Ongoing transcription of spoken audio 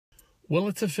Well,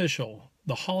 it's official.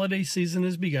 The holiday season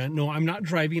has begun. No, I'm not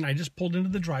driving. I just pulled into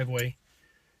the driveway.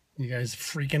 You guys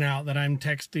freaking out that I'm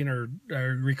texting or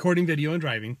recording video and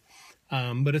driving.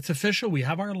 But it's official. We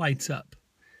have our lights up.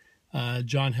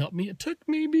 John helped me. It took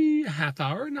maybe a half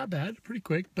hour. Not bad. Pretty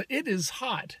quick. But it is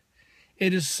hot.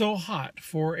 It is so hot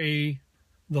for the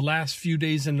last few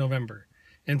days in November.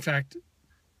 In fact,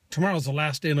 tomorrow's the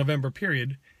last day of November,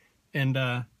 period. And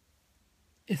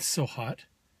it's so hot.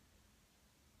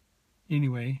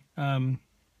 Anyway,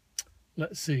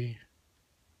 let's see.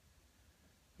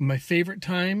 My favorite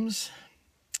times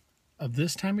of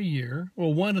this time of year,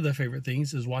 well, one of the favorite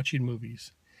things is watching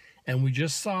movies. And we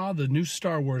just saw the new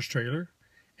Star Wars trailer,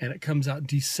 and it comes out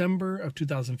December of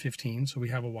 2015, so we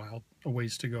have a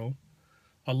ways to go.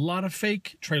 A lot of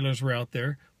fake trailers were out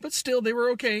there, but still they were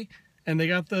okay, and they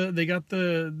got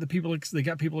people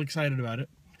excited about it.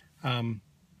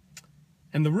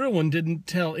 And the real one didn't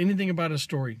tell anything about a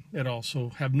story at all,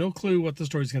 so have no clue what the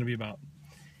story's going to be about.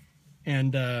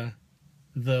 And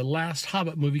the last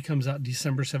Hobbit movie comes out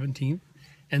December 17th,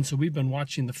 and so we've been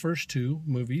watching the first two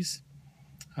movies.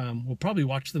 We'll probably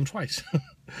watch them twice.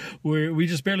 We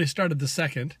just barely started the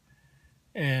second,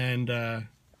 and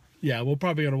yeah, we're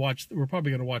probably gonna watch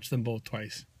them both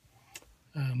twice.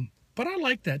 But I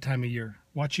like that time of year,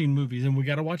 watching movies, and we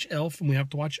got to watch Elf, and we have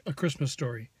to watch A Christmas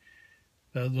Story.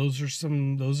 Those are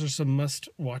some must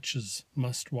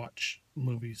watch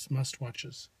movies.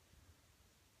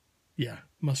 Yeah,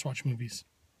 must watch movies.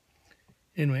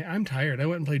 Anyway, I'm tired. I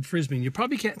went and played Frisbee. And you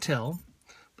probably can't tell,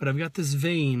 but I've got this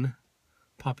vein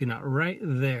popping out right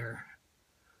there.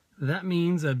 That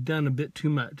means I've done a bit too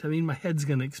much. I mean, my head's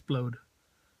going to explode.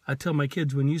 I tell my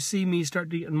kids, when you see me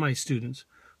my students,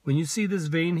 when you see this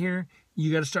vein here, you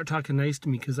got to start talking nice to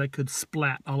me because I could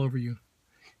splat all over you.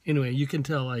 Anyway, you can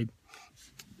tell I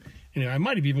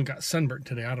might have even got sunburnt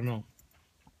today. I don't know.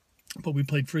 But we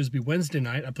played Frisbee Wednesday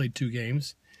night. I played 2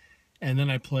 games. And then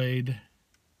I played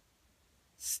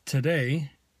 3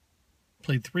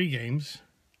 games.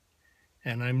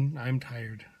 And I'm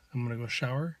tired. I'm going to go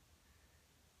shower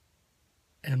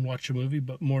and watch a movie.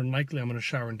 But more than likely, I'm going to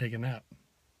shower and take a nap.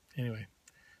 Anyway,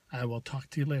 I will talk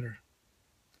to you later.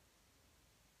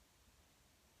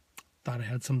 Thought I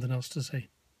had something else to say.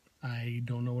 I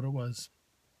don't know what it was.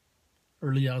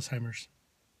 Early Alzheimer's.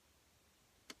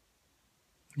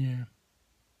 Yeah.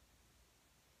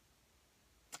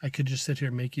 I could just sit here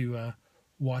and make you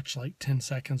watch like 10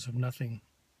 seconds of nothing.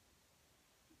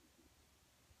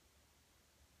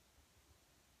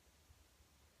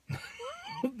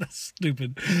 That's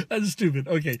stupid.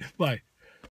 Okay, bye.